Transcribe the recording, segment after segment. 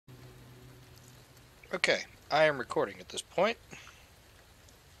Okay, I am recording at this point.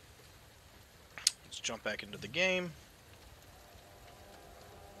 Let's jump back into the game.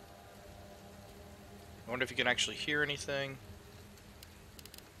 I wonder if you can actually hear anything.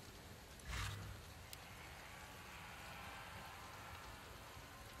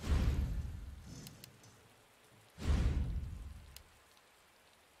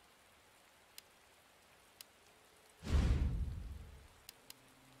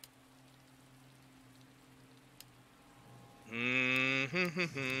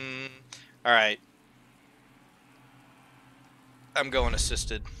 Alright. I'm going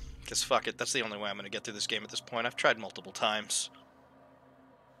assisted. Because fuck it, that's the only way I'm going to get through this game at this point. I've tried multiple times.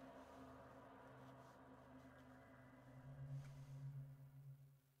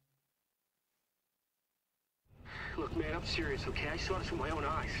 Look, man, I'm serious, okay? I saw this with my own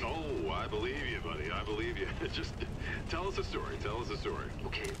eyes. Oh, I believe you, buddy. I believe you. Just tell us a story. Tell us a story.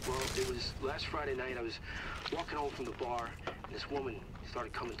 Okay, well, it was last Friday night. I was walking home from the bar, and this woman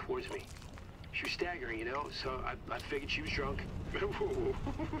started coming towards me. She was staggering, you know, so I figured she was drunk. Whoa,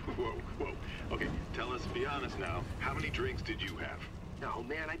 whoa, whoa. Okay, tell us, be honest now. How many drinks did you have? No,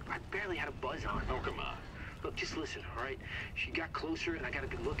 man, I barely had a buzz on. Oh, come on. Look, just listen, all right? She got closer, and I got a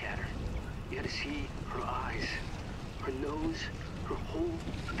good look at her. You had to see her eyes, her nose, her whole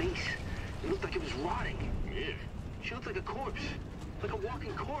face. It looked like it was rotting. Yeah. She looked like a corpse. Like a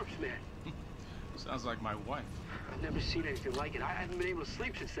walking corpse, man. Sounds like my wife. I've never seen anything like it. I haven't been able to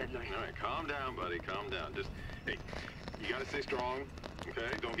sleep since that night. All right, calm down, buddy. Calm down. Just, hey, you gotta stay strong, okay?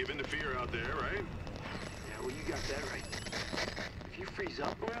 Don't give in to fear out there, right? Yeah, well, you got that right. If you freeze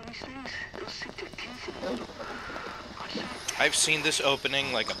up around these things, they'll sink their teeth in you. I've seen this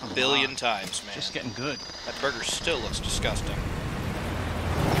opening like a billion times, man. Just getting good. That burger still looks disgusting.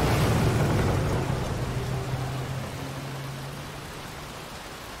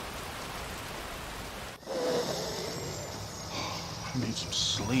 I need some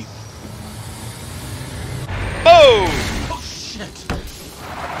sleep. Boom! Oh, shit!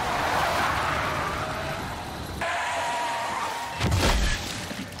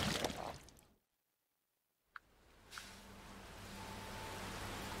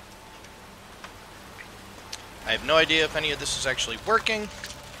 I have no idea if any of this is actually working.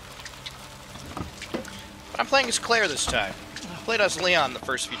 But I'm playing as Claire this time. I played as Leon the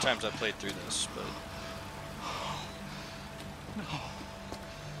first few times I played through this, but...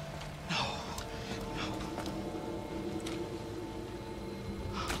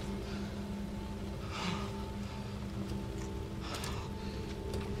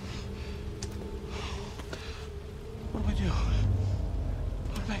 What do I do?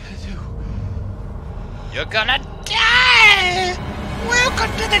 What am I gonna do? You're gonna die!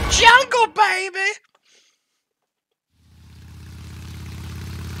 Welcome to the jungle, baby!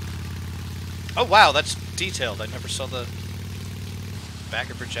 Oh wow, that's detailed. I never saw the back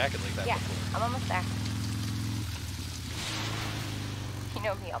of her jacket like that Yeah, before. I'm almost there. You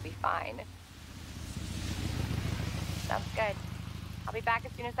know me, I'll be fine. Sounds good. I'll be back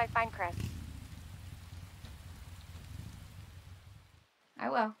as soon as I find Chris. I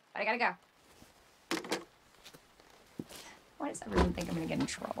will, but I gotta go. Why does everyone think I'm gonna get in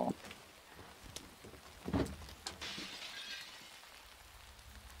trouble?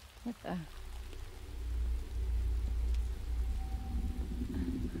 What the?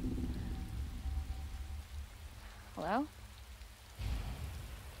 Hello?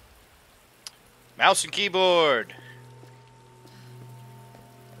 Mouse and keyboard!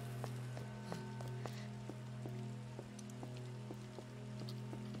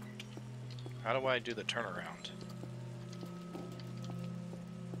 How do I do the turnaround?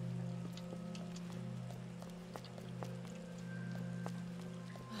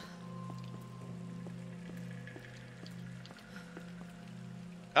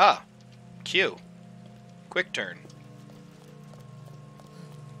 Ah! Q. Quick turn.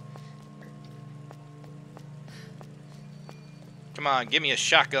 Come on, give me a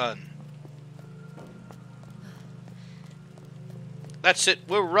shotgun. That's it,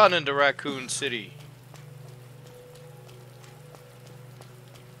 we're running to Raccoon City.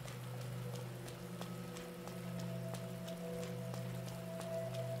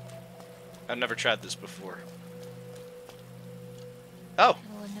 I've never tried this before. Oh,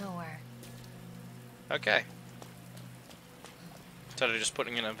 Middle of nowhere. okay. Instead of just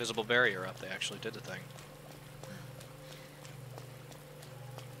putting an invisible barrier up, they actually did the thing.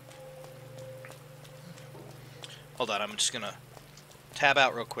 Hold on, I'm just gonna tab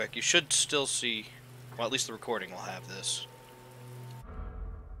out real quick. You should still see, well, at least the recording will have this.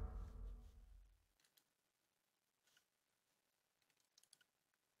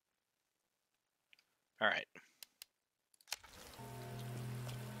 Alright.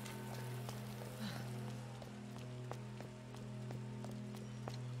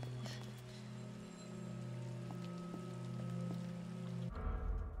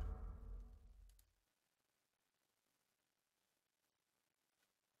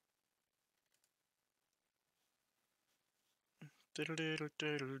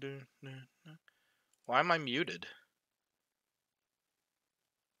 Why am I muted?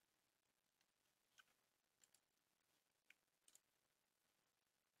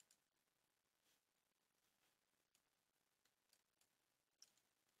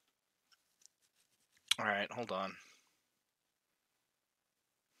 Alright, hold on.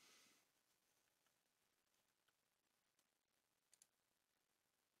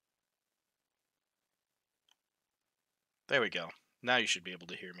 There we go. Now you should be able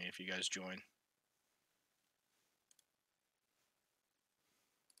to hear me if you guys join.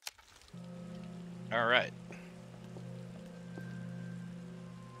 Alright.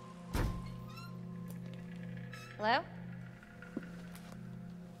 Hello?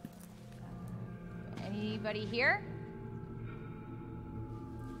 Anybody here?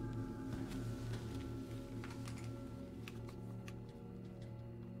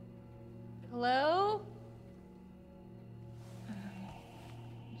 Hello?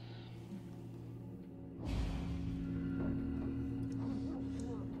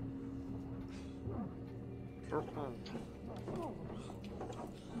 I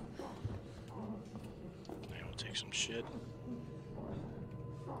will take some shit.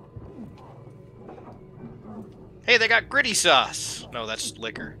 Hey, they got gritty sauce! No, that's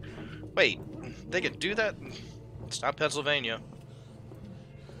liquor. Wait, they can do that? It's not Pennsylvania.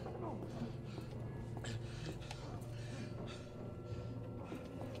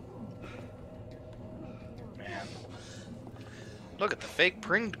 Man. Look at the fake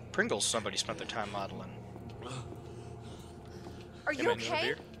Pringles somebody spent their time modeling. Are you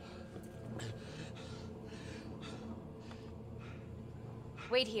okay?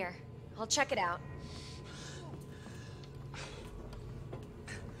 Wait here. I'll check it out.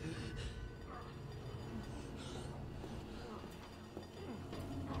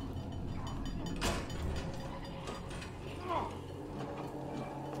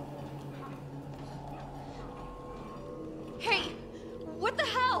 Hey! What the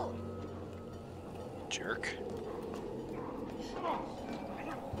hell? Jerk.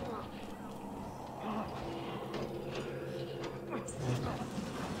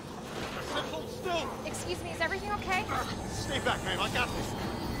 Hold still! Excuse me, is everything okay? Stay back, man. I got this.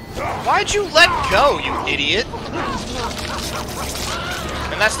 Why'd you let go, you idiot?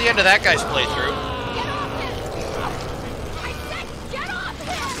 And that's the end of that guy's playthrough. Get off him! I said get off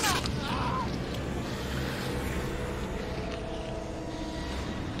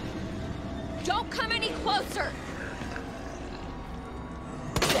him! Don't come any closer!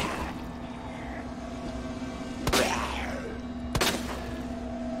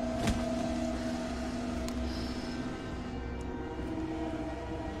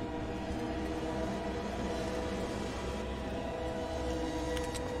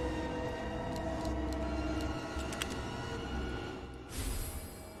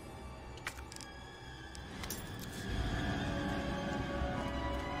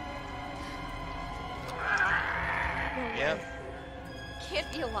 Yeah.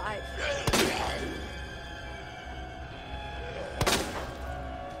 Can't be alive.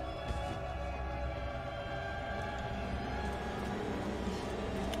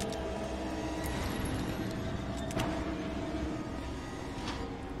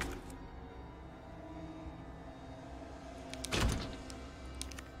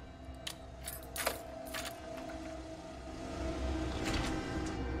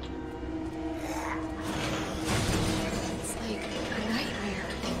 It's like a nightmare.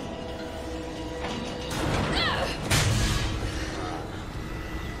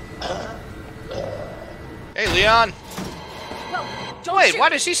 Hey, Leon. Whoa, don't Wait, shoot. why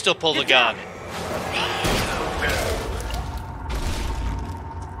does he still pull the gun?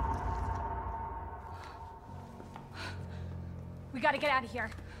 We gotta get out of here.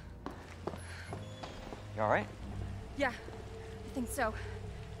 You alright? Yeah, I think so.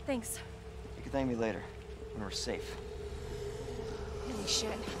 Thanks. You can thank me later, when we're safe. Holy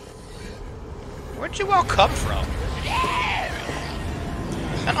shit. Where'd you all come from?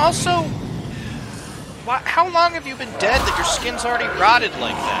 And also, how long have you been dead that your skin's already rotted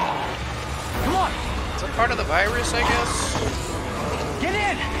like that? Come on! Is that part of the virus, I guess? Get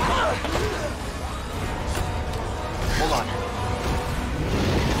in! Hold on.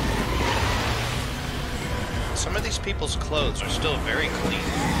 Some of these people's clothes are still very clean.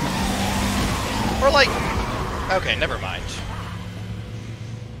 Or like, okay, never mind.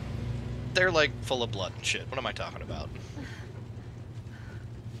 They're like full of blood and shit. What am I talking about? What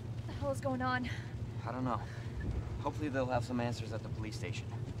the hell is going on? I don't know. Hopefully they'll have some answers at the police station.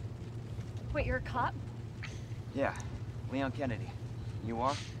 Wait, you're a cop? Yeah, Leon Kennedy. You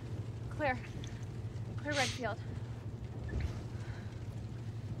are? Claire. Claire Redfield.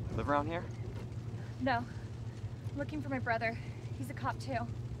 Live around here? No. I'm looking for my brother. He's a cop too.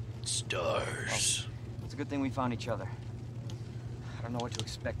 Stars. It's a good thing we found each other. I don't know what to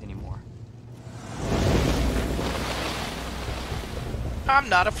expect anymore. I'm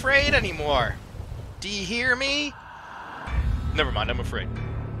not afraid anymore. Do you hear me? Never mind, I'm afraid.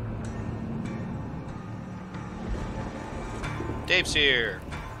 Dave's here.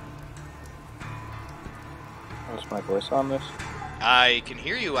 Was my voice on this? I can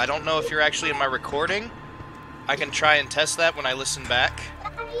hear you. I don't know if you're actually in my recording. I can try and test that when I listen back.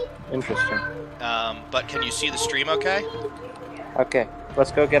 Interesting. But can you see the stream okay? Okay,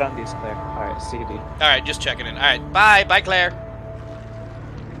 let's go get on these, Claire. Alright, see you, dude. Alright, just checking in. Alright, bye. Bye, Claire.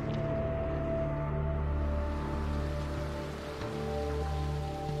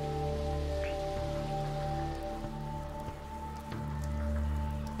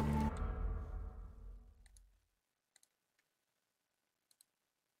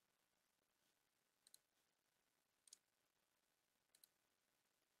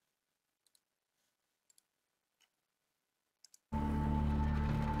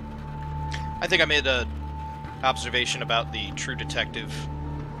 I think I made a observation about the True Detective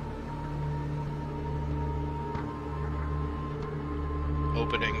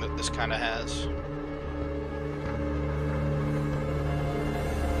opening that this kind of has.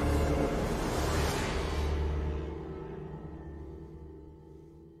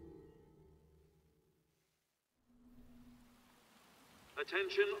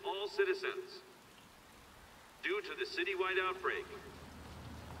 Attention all citizens. Due to the citywide outbreak,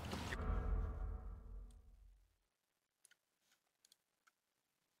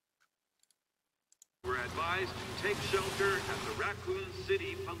 we're advised to take shelter at the Raccoon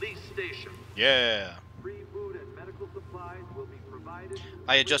City Police Station. Yeah. Free food and medical supplies will be provided.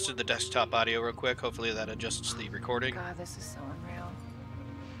 I adjusted the desktop audio real quick. Hopefully that adjusts the recording. God, this is so unreal.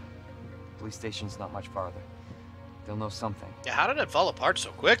 Police station's not much farther. They'll know something. Yeah, how did it fall apart so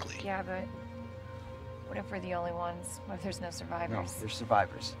quickly? Yeah, but what if we're the only ones? What if there's no No, survivors? there's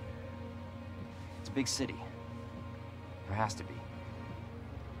survivors. It's a big city. There has to be.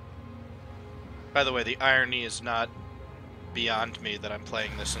 By the way, the irony is not beyond me that I'm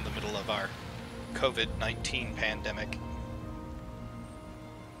playing this in the middle of our COVID-19 pandemic.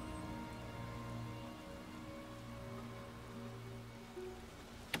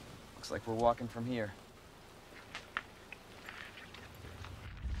 Looks like we're walking from here.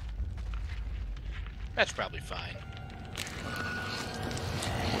 That's probably fine.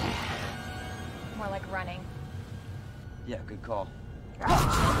 More like running. Yeah, good call.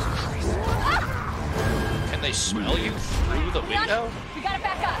 Can they smell you through the window? We gotta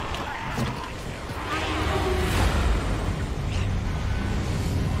back up.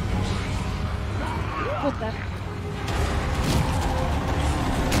 What the?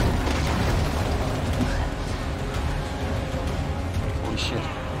 Holy shit.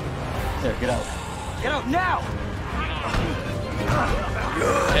 There, get out. Get out now!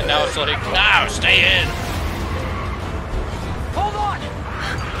 And now it's like, no, stay in. Hold on!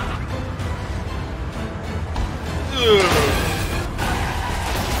 Ugh.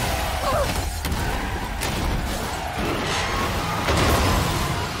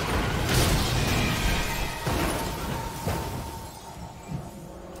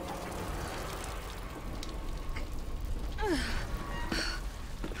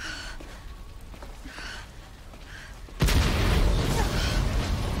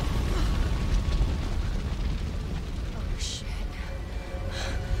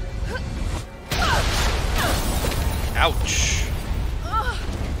 Ouch.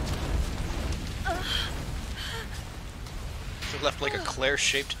 It left like a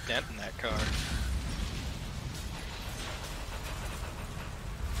Claire-shaped dent in that car.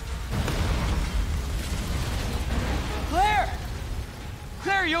 Claire!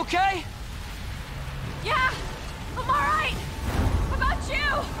 Claire, you okay? Yeah, I'm all right. How about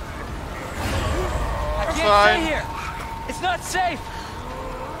you? I can't fine. stay here. It's not safe.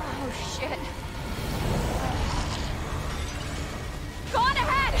 Oh shit. Go on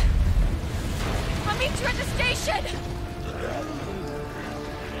ahead. I'll meet you at the station.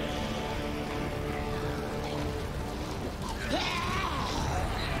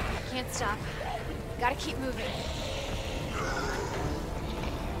 Can't stop. Gotta keep moving.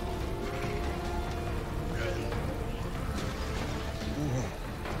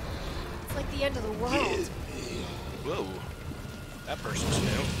 the end of the world. Whoa. That person's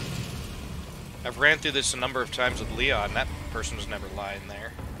new. I've ran through this a number of times with Leon. That person was never lying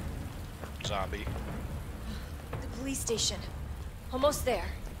there. Zombie. The police station. Almost there.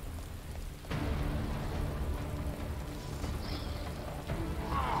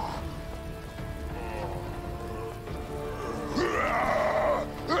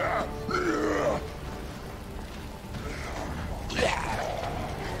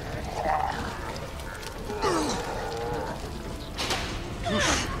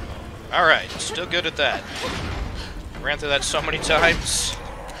 Alright, still good at that. Ran through that so many times.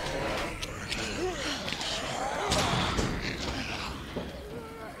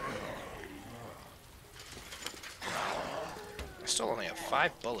 I still only have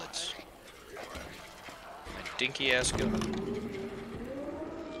 5 bullets. My dinky ass gun.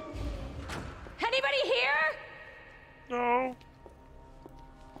 Anybody here? No.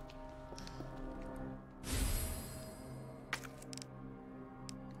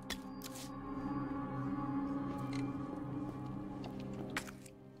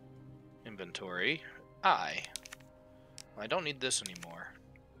 Inventory. I don't need this anymore.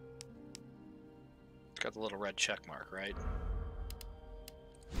 It's got the little red check mark, right?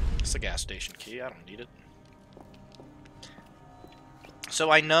 It's the gas station key. I don't need it.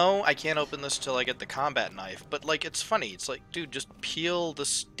 So I know I can't open this till I get the combat knife, but like it's funny. It's like, dude, just peel the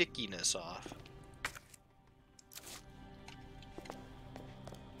stickiness off.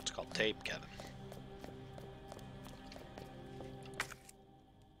 It's called tape, Kevin.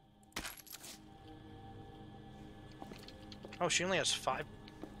 Oh, she only has 5.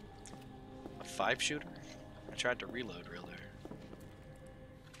 A 5 shooter? I tried to reload real there.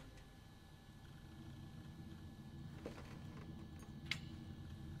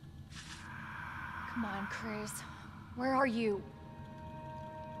 Come on, Chris. Where are you?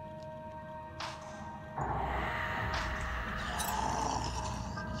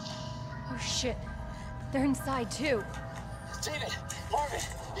 Oh shit. They're inside too. David, Marvin,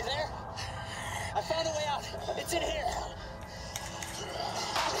 you there? I found a way out. It's in here.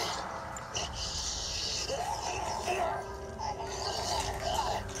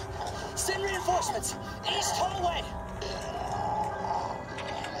 Send reinforcements. East hallway.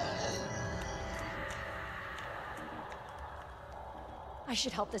 I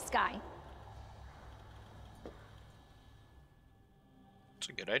should help this guy. It's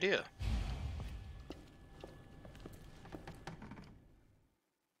a good idea.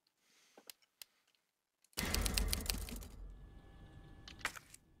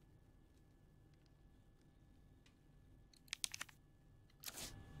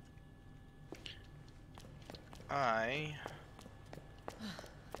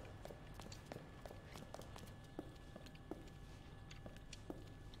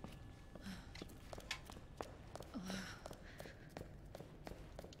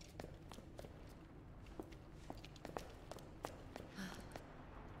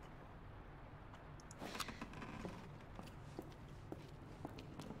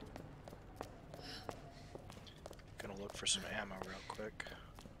 Gonna look for some ammo real quick.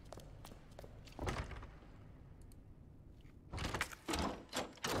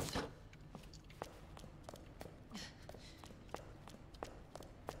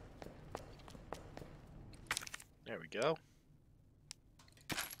 There we go.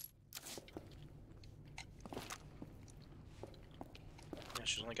 Yeah,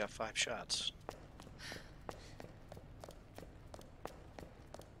 she's only got 5 shots.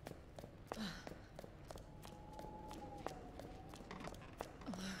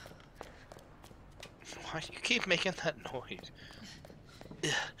 Why do you keep making that noise?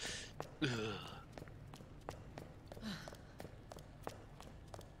 Ugh.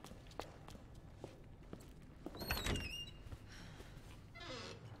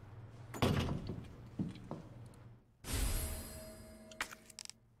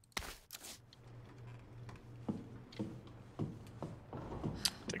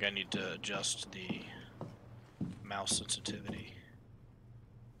 I think I need to adjust the mouse sensitivity.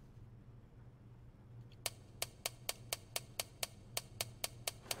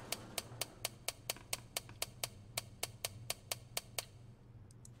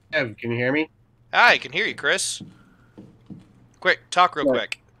 Kev, can you hear me? Hi, I can hear you, Chris. Quick, talk real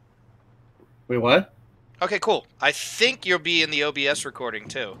quick. Wait, what? Okay, cool. I think you'll be in the OBS recording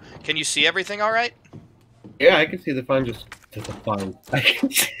too. Can you see everything all right? Yeah, I can see the fine, just the fine.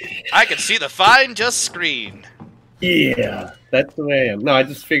 I can see the fine just screen. Yeah, that's the way I am. No, I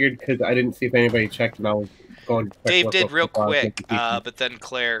just figured because I didn't see if anybody checked and I was going to check Dave did real quick, but but then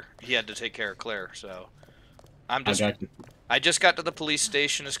Claire, he had to take care of Claire, so I'm I just. got you. I just got to the police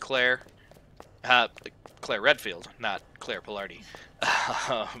station as Claire. Claire Redfield, not Claire Pilardi.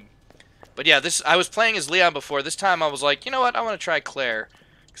 But yeah, I was playing as Leon before. This time I was like, you know what? I want to try Claire.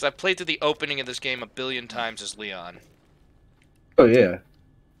 Because I've played through the opening of this game a billion times as Leon. Oh, yeah.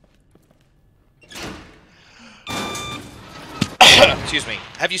 Excuse me.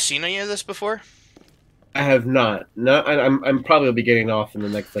 Have you seen any of this before? I have not. No, I'm probably be getting off in the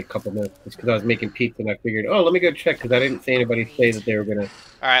next like couple minutes just because I was making pizza and I figured, oh, let me go check because I didn't see anybody say that they were gonna.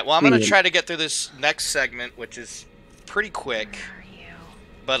 All right. Well, I'm gonna try to get through this next segment, which is pretty quick.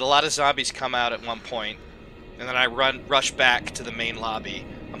 But a lot of zombies come out at one point, and then I rush back to the main lobby.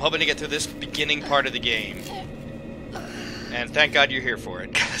 I'm hoping to get through this beginning part of the game. And thank God you're here for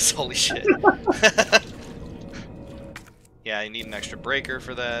it, because holy shit. Yeah, I need an extra breaker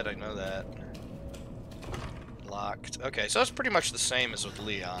for that. I know that. Locked. Okay, so it's pretty much the same as with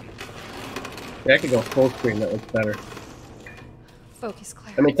Leon. Yeah, I could go full screen. That looks better. Focus,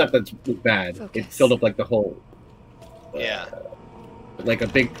 Claire. I mean, it's not that it's bad. Focus. It filled up like the whole. Yeah. Like a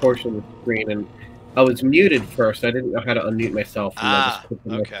big portion of the screen, and I was muted first. I didn't know how to unmute myself. And I just clicked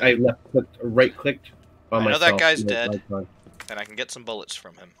okay. I right clicked on myself. I know that guy's dead, and I can get some bullets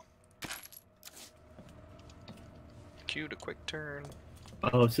from him. Cue to quick turn.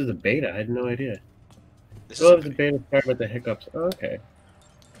 Oh, this is a beta. I had no idea. This Oh, is it's a beta. Sorry about the hiccups. Oh, okay.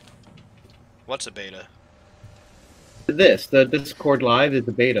 What's a beta? The Discord Live is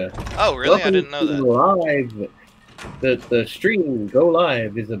a beta. Oh, really? Welcome I didn't know that. Live. The stream go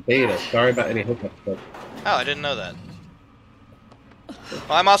live is a beta. Sorry about any hiccups. But... Oh, I didn't know that.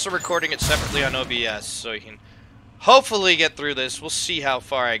 Well, I'm also recording it separately on OBS, so you can hopefully get through this. We'll see how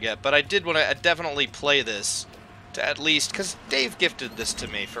far I get, but I did want to definitely play this to at least, because Dave gifted this to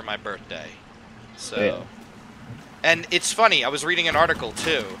me for my birthday. So, yeah. And it's funny. I was reading an article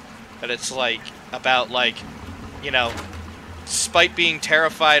too that it's like about like, you know, despite being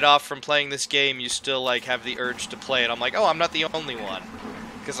terrified off from playing this game, you still like have the urge to play it. I'm like, oh, I'm not the only one,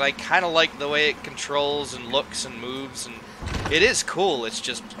 because I kind of like the way it controls and looks and moves, and it is cool. It's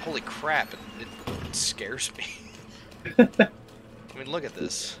just holy crap, it scares me. I mean, look at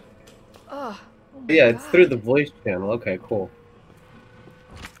this. Oh yeah, it's through the voice channel. Okay, cool.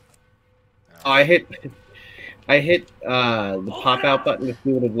 Oh, I hit the pop out button to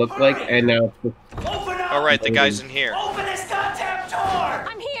see what it looked like, and now it's just... All right, the guy's in here. Open this goddamn door!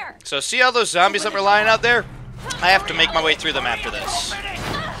 I'm here. So see all those zombies that were lying out there? I have to make my way through them after this.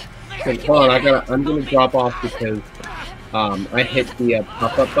 Hold on, I'm gonna drop off because I hit the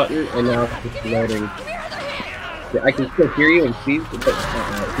pop up button, and now it's just loading. I can still hear you and see,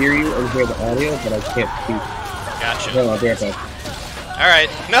 but hear you and hear the audio, but I can't see. Gotcha. No, I'll be right back. Alright.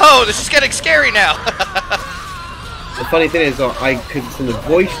 No, this is getting scary now! The funny thing is, cause in the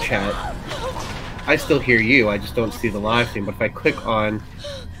voice chat, I still hear you, I just don't see the live stream, but if I click on,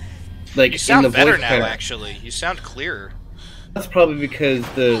 like, you sound in the better voice now, chat, actually. You sound clearer. That's probably because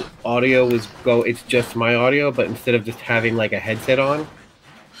the audio it's just my audio, but instead of just having, like, a headset on,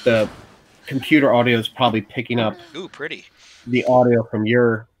 the computer audio is probably picking up Ooh, pretty. the audio from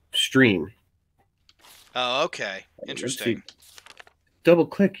your stream. Oh, okay. Interesting. Double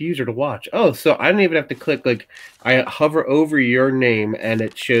click user to watch. Oh, so I don't even have to click, like, I hover over your name and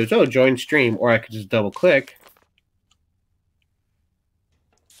it shows, oh, join stream, or I could just double click.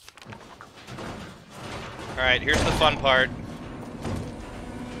 Alright, here's the fun part.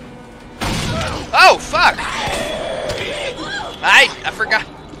 Oh, fuck! I forgot.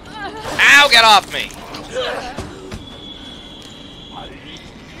 Ow, get off me!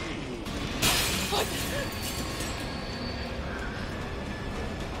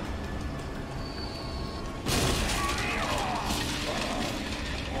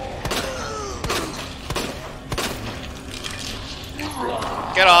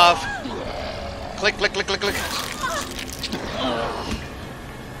 Get off! Click, click, click, click, click.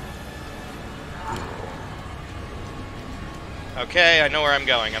 Okay, I know where I'm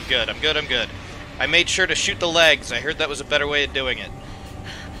going. I'm good, I'm good, I'm good. I made sure to shoot the legs. I heard that was a better way of doing it.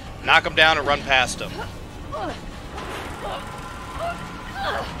 Knock them down and run past them.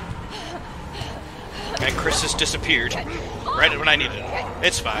 And Chris has disappeared. Right when I needed him.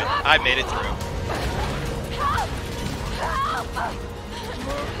 It's fine. I made it through.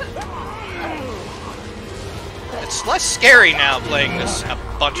 It's less scary now playing this a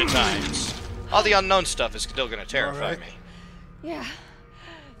bunch of times. All the unknown stuff is still gonna terrify me. Yeah.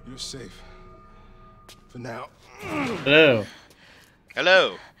 You're safe. For now. Hello.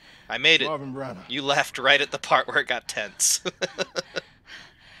 Hello. I made it. Marvin Branagh. You left right at the part where it got tense.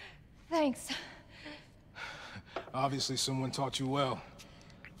 Thanks. Obviously someone taught you well.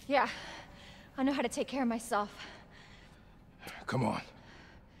 Yeah. I know how to take care of myself. Come on.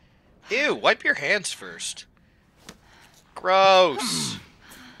 Ew, wipe your hands first. Gross.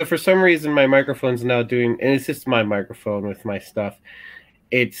 For some reason, my microphone's now doing, and it's just my microphone with my stuff.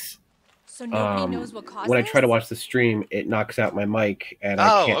 It's So nobody knows what caused when I try to this? watch the stream, it knocks out my mic, and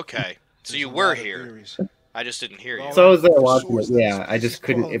I Oh, can't. okay. So you were here. I just didn't hear you. So I was there watching it. Yeah, I just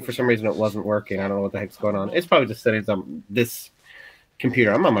couldn't. For some reason, it wasn't working. I don't know what the heck's going on. It's probably just settings on this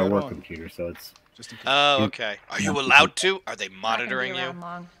computer. I'm on my work computer, so it's. Oh, okay. Are you allowed to? Are they monitoring you?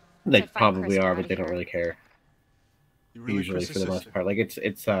 They probably are, but they don't really care. Usually, for the most part, like it's.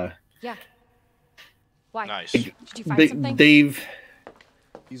 Yeah. Why? Nice. Did you find something?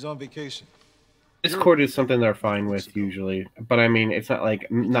 He's on vacation. Discord is something they're fine with usually, but I mean, it's not like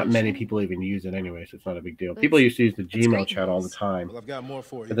not many people even use it anyway, so it's not a big deal. People used to use the Gmail chat all the time, Well, I've got more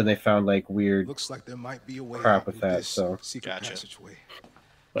for you. but then they found like weird Looks like there might be a way crap out with through that. this So, secret Gotcha. passageway.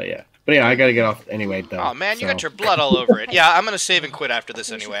 but yeah, I gotta get off anyway. Though. Oh man, you so. got your blood all over it. Yeah, I'm gonna save and quit after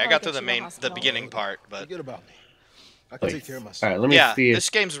this We should anyway. I probably got through get you to the beginning part, but Forget about me. I can take care of myself. All right, let me yeah, see. this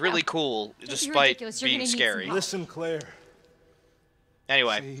game's really cool be despite ridiculous. You're being gonna need some scary. help. Listen, Claire.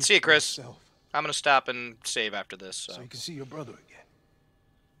 Anyway, Save see you, Chris. yourself I'm gonna stop and save after this. so So. you can see your brother again.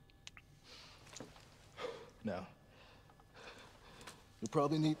 Now, you'll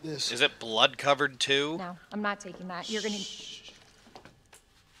probably need this. Is it blood covered too? No, I'm not taking that. You're gonna.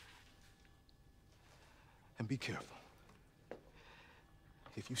 And be careful.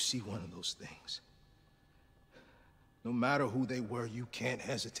 If you see one of those things, no matter who they were, you can't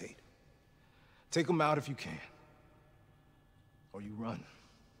hesitate. Take them out if you can. Or you run.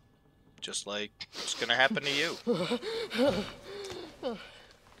 Just like it's gonna happen to you.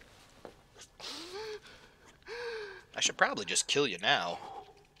 I should probably just kill you now.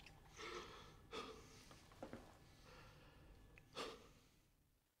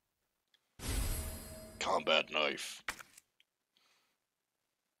 Combat knife.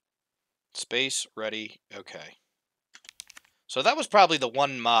 Space ready. Okay. So that was probably the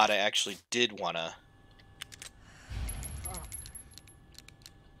one mod I actually did wanna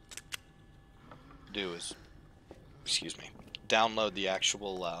do is, excuse me, download the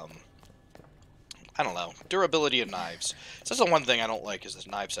actual, I don't know, durability of knives. So that's the one thing I don't like is that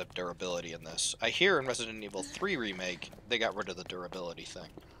knives have durability in this. I hear in Resident Evil 3 Remake, they got rid of the durability thing.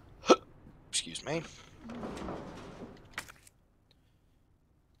 Excuse me.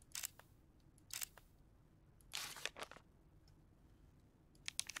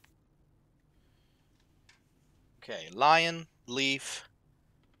 Okay, lion, leaf,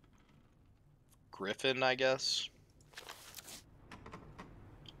 griffin, I guess.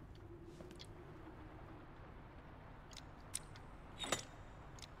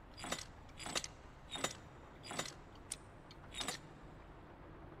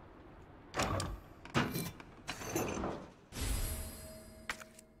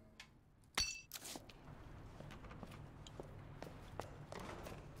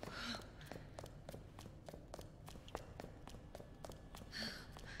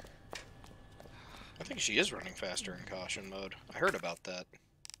 I think she is running faster in caution mode. I heard about that.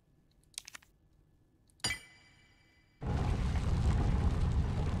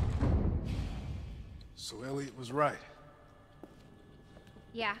 So Elliot was right.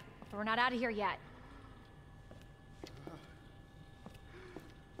 Yeah, but we're not out of here yet.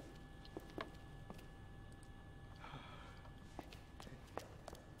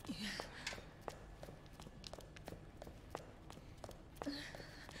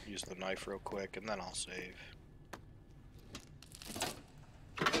 Use the knife real quick, and then I'll save.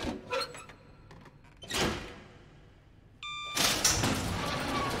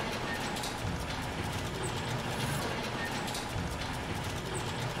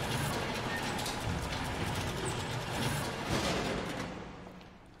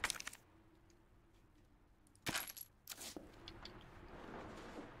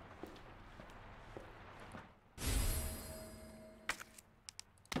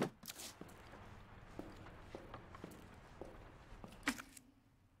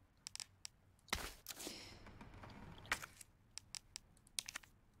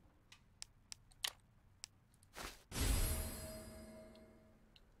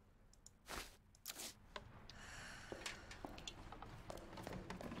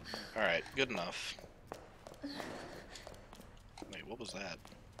 Alright, good enough. Wait, what was that?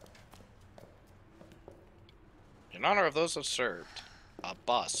 In honor of those that served, a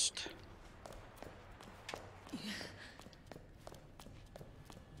bust.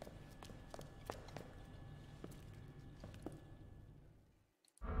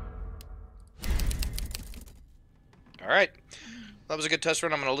 Alright. That was a good test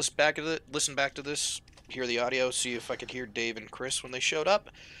run. I'm going to listen back to this, hear the audio, see if I could hear Dave and Chris when they showed up.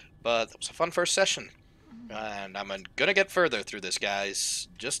 But that was a fun first session. And I'm gonna get further through this, guys.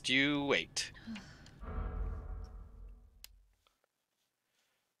 Just you wait.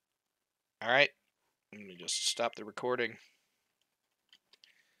 Alright. Let me just stop the recording.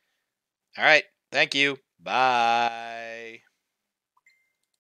 Alright. Thank you. Bye.